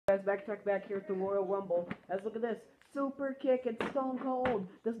guys, back here at the Royal Rumble. Guys, look at this. Super kick and Stone Cold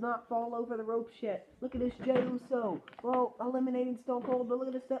does not fall over the ropes yet. Look at this, Jey Uso. Well, eliminating Stone Cold, but look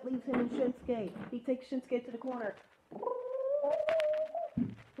at this, that leaves him and Shinsuke. He takes Shinsuke to the corner.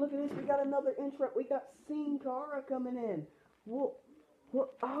 Look at this, we got another entrant. We got Sin Cara coming in. Whoa.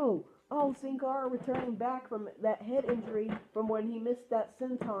 Sin Cara returning back from that head injury from when he missed that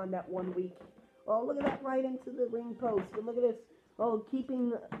senton that 1 week. Oh, look at that, right into the ring post. And look at this. Oh,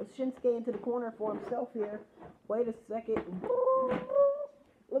 keeping Shinsuke into the corner for himself here. Wait a second.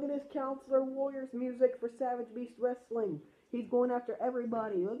 Look at this, Counselor Warriors music for Savage Beast Wrestling. He's going after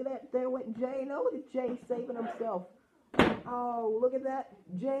everybody. Look at that. There went Jey. Now look at Jey saving himself. Oh, look at that.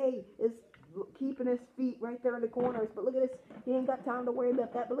 Jey is keeping his feet right there in the corners. But look at this. He ain't got time to worry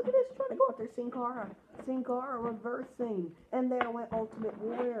about that. But look at this. Trying to go after Sin Cara. Sin Cara reversing. And there went Ultimate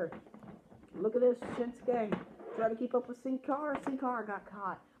Warrior. Look at this. Shinsuke. Try to keep up with Sin Cara. Sin Cara got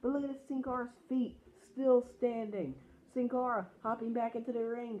caught. But look at this, Sin Cara's feet still standing. Sin Cara hopping back into the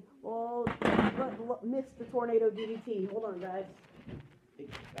ring. Oh, but missed the tornado DDT. Hold on, guys. Take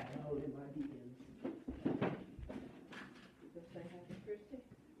that out in my DMs.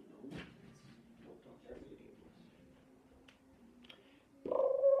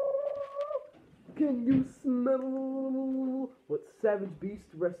 Can you smell what Savage Beast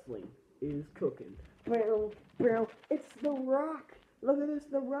Wrestling is cooking? Well, it's The Rock. Look at this,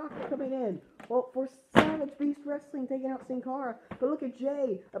 The Rock coming in. Well, for Savage Beast Wrestling taking out Sin Cara. But look at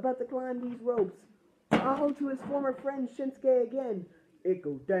Jey about to climb these ropes. Oh, to his former friend Shinsuke again. It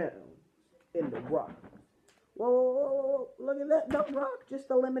goes down in The Rock. Whoa, look at that. The Rock just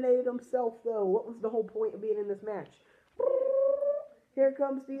eliminated himself, though. What was the whole point of being in this match? Here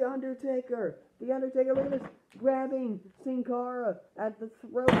comes The Undertaker. The Undertaker, look at this, grabbing Sin Cara at the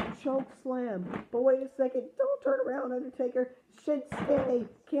throat, choke slam. But wait a second, don't turn around, Undertaker. Shinsuke,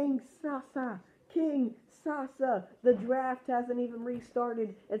 King Sasa. The draft hasn't even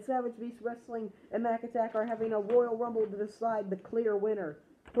restarted, and Savage Beast Wrestling and Mac Attack are having a Royal Rumble to decide the clear winner.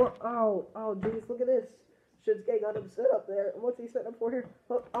 Oh, jeez, look at this. Shinsuke got him set up there. And what's he setting up for here?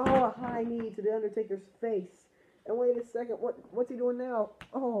 Oh, a high knee to the Undertaker's face. And wait a second, what's he doing now?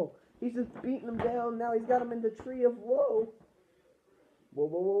 Oh, he's just beating him down. Now he's got him in the tree of woe.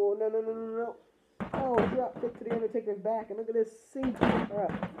 Whoa, no. Oh, drop kick to the Undertaker's back. And look at this, Sin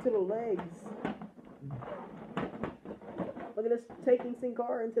Cara to the legs. Look at this, taking Sin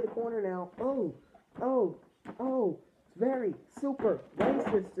Cara into the corner now. Oh. It's very super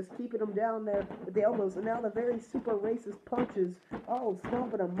racist, just keeping him down there with the elbows. And now the very super racist punches. Oh,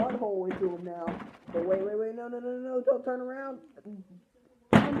 stomping a mud hole into him now. But wait, no, don't turn around.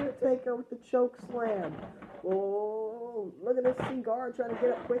 Undertaker with the choke slam. Whoa, look at this, Sin Cara trying to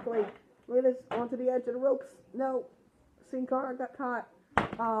get up quickly. Look at this, onto the edge of the ropes. No, Sin Cara got caught.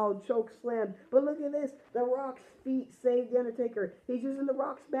 Oh, choke slam. But look at this, The Rock's feet saved the Undertaker. He's using The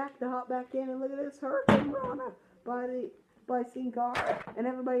Rock's back to hop back in. And look at this, Hurricane Rana by Sin Cara. And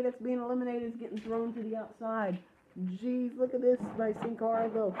everybody that's being eliminated is getting thrown to the outside. Jeez, look at this by Sin Cara,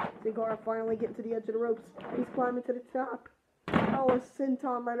 though. Sin Cara finally getting to the edge of the ropes. He's climbing to the top. Oh, a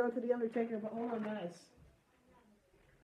senton right onto the Undertaker. But hold on, guys.